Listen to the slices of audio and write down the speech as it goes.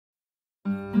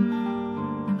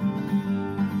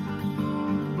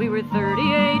were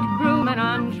 38 crewmen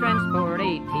on Transport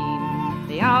 18.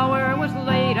 The hour was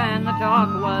late and the talk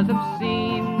was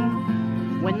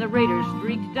obscene, when the raiders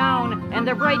streaked down and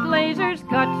their bright lasers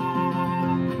cut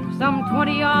some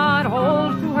 20-odd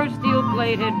holes through her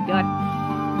steel-plated gut.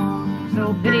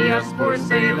 So pity us poor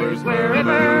sailors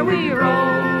wherever we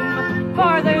roam,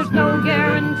 for there's no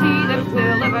guarantee that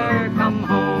we'll ever come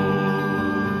home.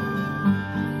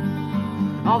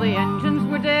 All the engines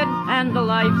were dead and the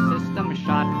life system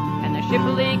shot, and the ship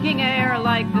leaking air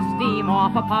like the steam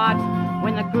off a pot.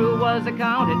 When the crew was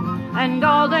accounted and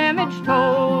all damage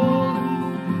told,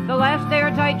 the last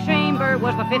airtight chamber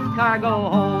was the 5th cargo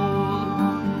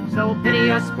hold. So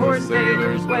pity us poor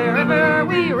sailors wherever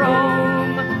we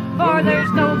roam, for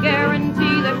there's no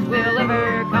guarantee that we'll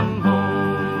ever come home.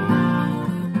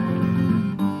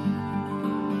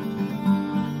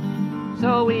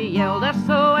 So we yelled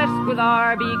SOS with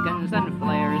our beacons and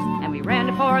flares, and we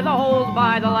ran for the hold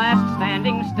by the last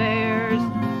standing stairs.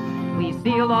 We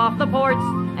sealed off the ports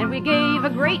and we gave a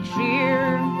great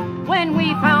cheer when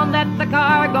we found that the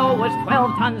cargo was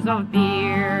 12 tons of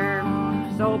beer.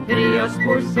 So pity us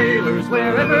poor sailors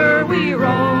wherever we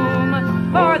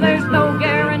roam, for there's no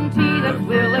guarantee that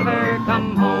we'll ever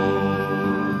come home.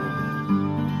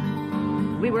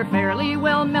 We were fairly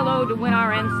well mellowed when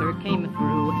our answer came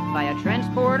through by a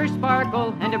transporter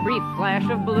sparkle and a brief flash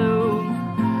of blue.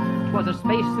 'Twas a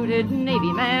space-suited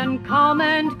Navy man, calm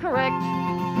and correct,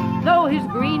 though his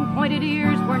green pointed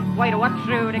ears weren't quite what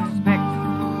you'd expect.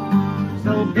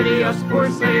 So pity us poor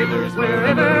sailors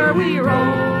wherever we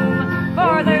roam,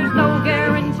 for there's no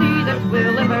guarantee that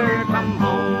we'll ever come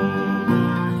home.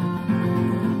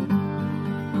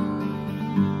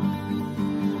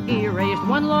 He raised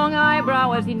one long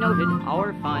eyebrow as he noted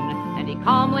our fun, and he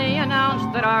calmly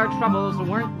announced that our troubles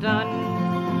weren't done,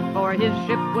 for his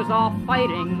ship was off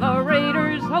fighting the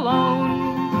raiders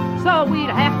alone, so we'd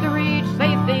have to reach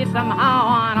safety somehow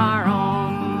on our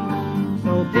own.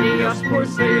 So pity us poor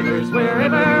sailors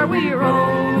wherever we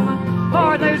roam,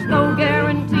 for there's no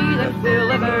guarantee that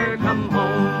we'll ever come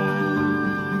home.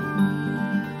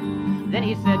 Then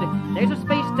he said, there's a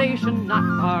space station not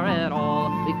far at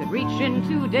all. We could reach in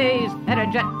 2 days at a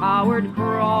jet-powered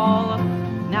crawl.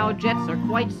 Now jets are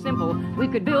quite simple, we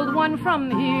could build one from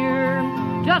here,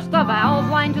 just a valve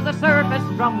line to the surface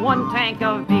from one tank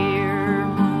of beer.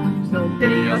 So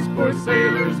pity us poor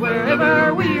sailors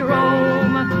wherever we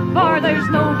roam, for there's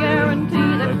no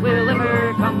guarantee that we'll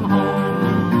ever come home.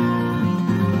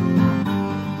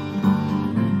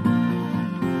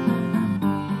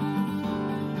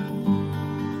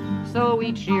 So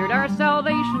we cheered our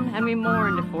salvation and we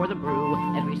mourned for the brew,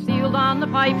 as we sealed on the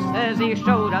pipes as he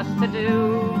showed us to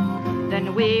do.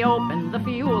 Then we opened the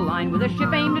fuel line with a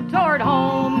ship aimed toward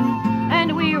home,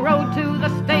 and we rode to the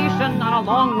station on a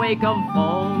long wake of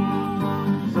foam.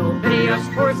 So pity us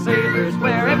poor sailors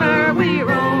wherever we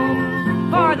roam,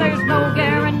 for there's no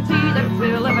guarantee that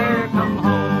we'll ever come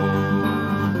home.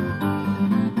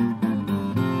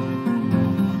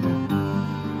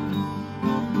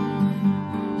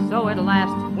 So at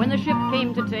last, when the ship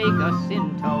came to take us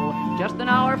in tow, just an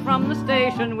hour from the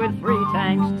station with 3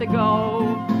 tanks to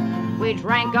go, we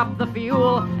drank up the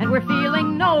fuel and we're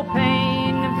feeling no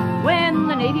pain, when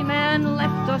the Navy man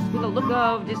left us with a look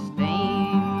of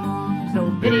disdain.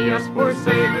 So pity us poor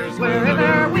sailors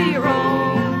wherever we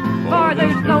roam, for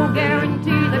there's no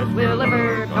guarantee that we'll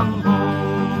ever come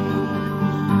home.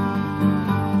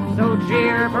 So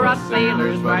cheer for us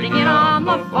sailors riding in on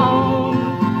the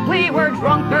foam. We were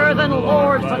drunker than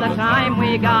lords by the time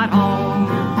we got home.